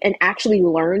weight and actually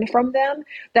learned from them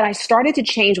that I started to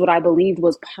change what I believed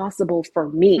was possible for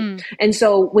me. And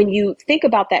so when you think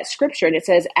about that scripture and it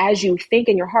says, as you think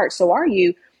in your heart, so are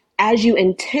you. As you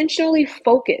intentionally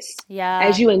focus,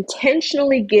 as you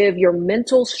intentionally give your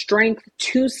mental strength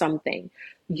to something,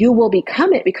 you will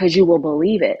become it because you will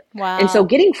believe it. Wow. And so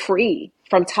getting free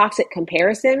from toxic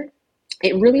comparison,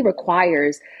 it really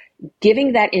requires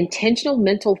giving that intentional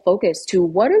mental focus to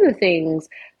what are the things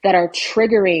that are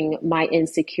triggering my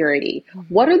insecurity?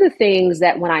 What are the things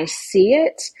that when I see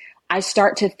it, I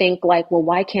start to think like, well,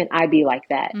 why can't I be like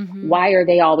that? Why are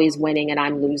they always winning and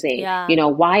I'm losing? Yeah.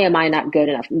 Why am I not good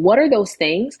enough? What are those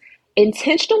things?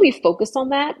 Intentionally focus on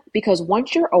that, because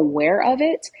once you're aware of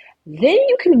it, then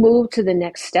you can move to the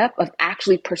next step of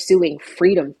actually pursuing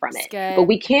freedom from it. But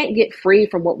we can't get free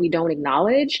from what we don't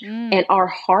acknowledge. And our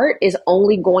heart is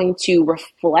only going to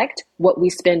reflect what we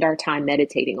spend our time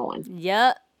meditating on.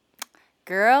 Yep.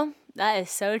 Girl, that is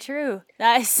so true.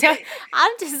 That is so,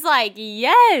 I'm just like,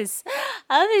 yes.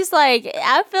 I'm just like,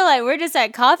 I feel like we're just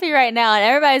at coffee right now and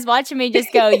everybody's watching me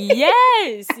just go,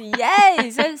 yes,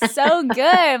 yes. That's so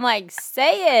good. I'm like,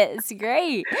 say it. It's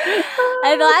great.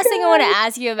 And the last thing I want to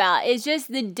ask you about is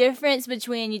just the difference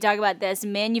between, you talk about this,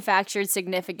 manufactured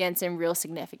significance and real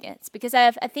significance. Because I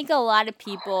think a lot of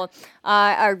people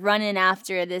are running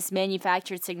after this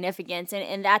manufactured significance.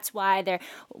 And that's why they're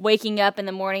waking up in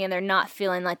the morning and they're not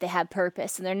feeling like they have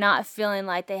purpose, and they're not feeling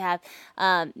like they have,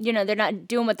 they're not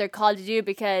doing what they're called to do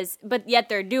but yet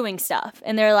they're doing stuff,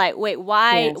 and they're like, wait,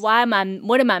 why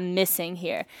what am I missing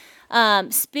here?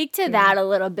 Speak to that a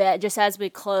little bit, just as we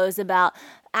close, about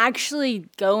actually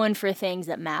going for things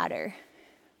that matter.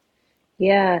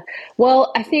 Yeah.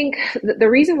 Well, I think the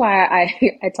reason why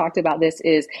I talked about this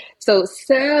is, so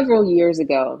several years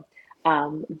ago,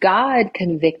 God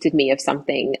convicted me of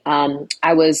something.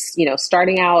 I was,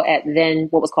 starting out at then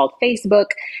what was called Facebook.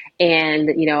 And,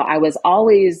 I was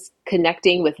always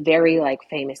connecting with very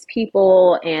famous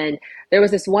people. And there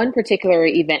was this one particular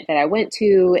event that I went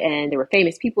to, and there were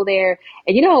famous people there.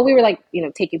 And, we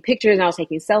were taking pictures, and I was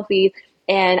taking selfies.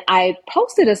 And I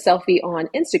posted a selfie on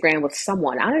Instagram with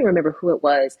someone. I don't even remember who it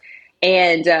was.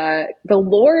 And the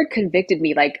Lord convicted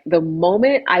me. Like the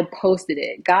moment I posted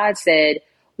it, God said,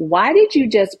 why did you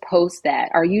just post that?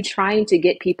 Are you trying to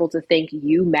get people to think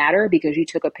you matter because you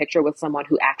took a picture with someone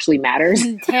who actually matters?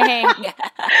 Dang.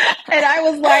 And I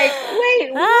was like,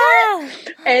 wait,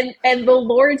 what? And the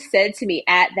Lord said to me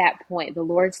at that point,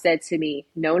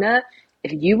 Nona,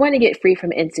 if you want to get free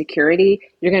from insecurity,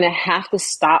 you're going to have to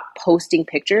stop posting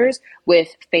pictures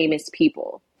with famous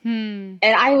people. And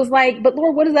I was like, but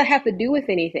Lord, what does that have to do with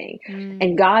anything?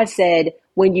 And God said,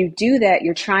 when you do that,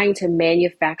 you're trying to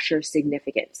manufacture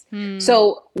significance.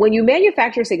 So when you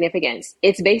manufacture significance,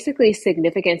 it's basically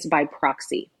significance by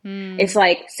proxy. It's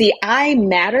like, see, I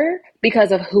matter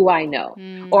because of who I know,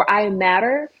 or I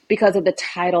matter because of the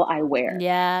title I wear.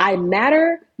 Yeah. I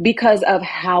matter because of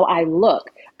how I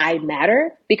look. I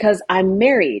matter because I'm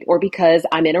married, or because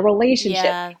I'm in a relationship.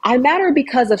 Yeah. I matter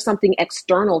because of something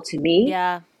external to me.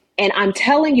 Yeah. And I'm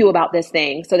telling you about this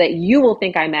thing so that you will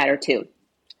think I matter too.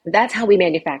 That's how we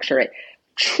manufacture it.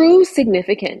 True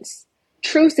significance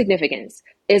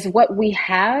is what we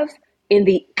have in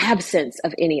the absence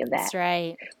of any of that. That's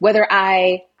right. Whether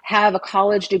I have a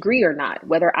college degree or not,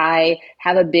 whether I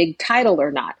have a big title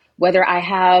or not, whether I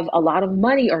have a lot of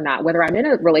money or not, whether I'm in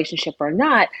a relationship or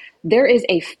not, there is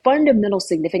a fundamental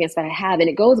significance that I have. And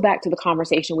it goes back to the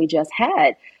conversation we just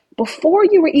had. Before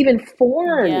you were even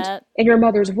formed in your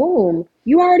mother's womb,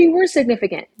 you already were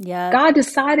significant. God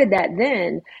decided that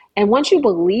then. And once you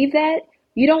believe that,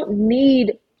 you don't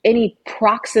need any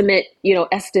proximate,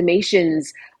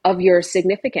 estimations of your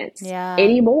significance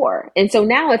anymore. And so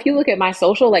now if you look at my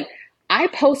social, I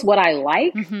post what I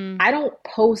like. I don't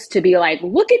post to be like,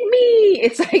 look at me.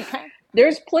 It's like,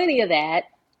 there's plenty of that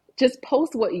just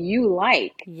post what you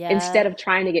like instead of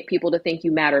trying to get people to think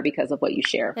you matter because of what you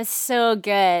share. That's so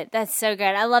good. That's so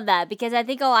good. I love that because I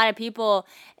think a lot of people,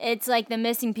 it's like the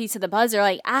missing piece of the puzzle.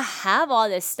 Like, I have all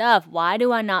this stuff. Why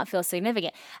do I not feel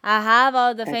significant? I have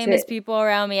all the famous people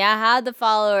around me. I have the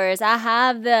followers. I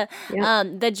have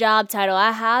the job title.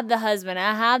 I have the husband.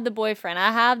 I have the boyfriend.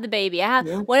 I have the baby. I have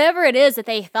whatever it is that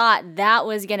they thought that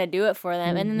was going to do it for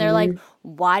them. And then they're like,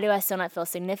 why do I still not feel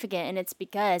significant? And it's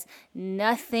because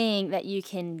nothing that you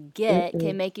can get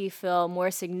can make you feel more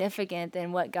significant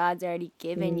than what God's already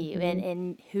given you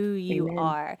and who you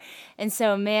are. And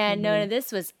so, man, Nona,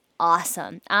 this was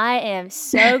awesome. I am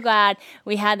so glad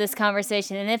we had this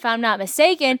conversation. And if I'm not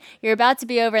mistaken, you're about to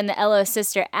be over in the LO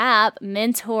Sister app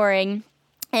mentoring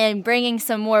and bringing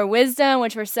some more wisdom,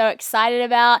 which we're so excited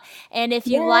about. And if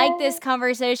you like this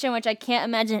conversation, which I can't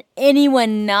imagine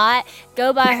anyone not,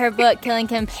 go buy her book, Killing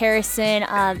Comparison.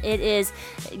 It is,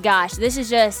 gosh, this is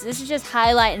just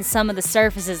highlighting some of the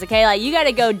surfaces, okay? Like, you got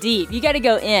to go deep. You got to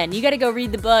go in. You got to go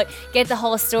read the book, get the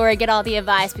whole story, get all the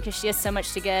advice, because she has so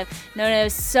much to give. Nona, it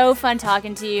was so fun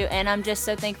talking to you, and I'm just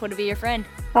so thankful to be your friend.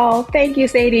 Oh, thank you,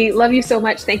 Sadie. Love you so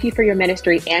much. Thank you for your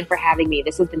ministry and for having me.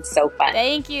 This has been so fun.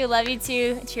 Thank you. Love you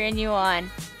too. Cheering you on.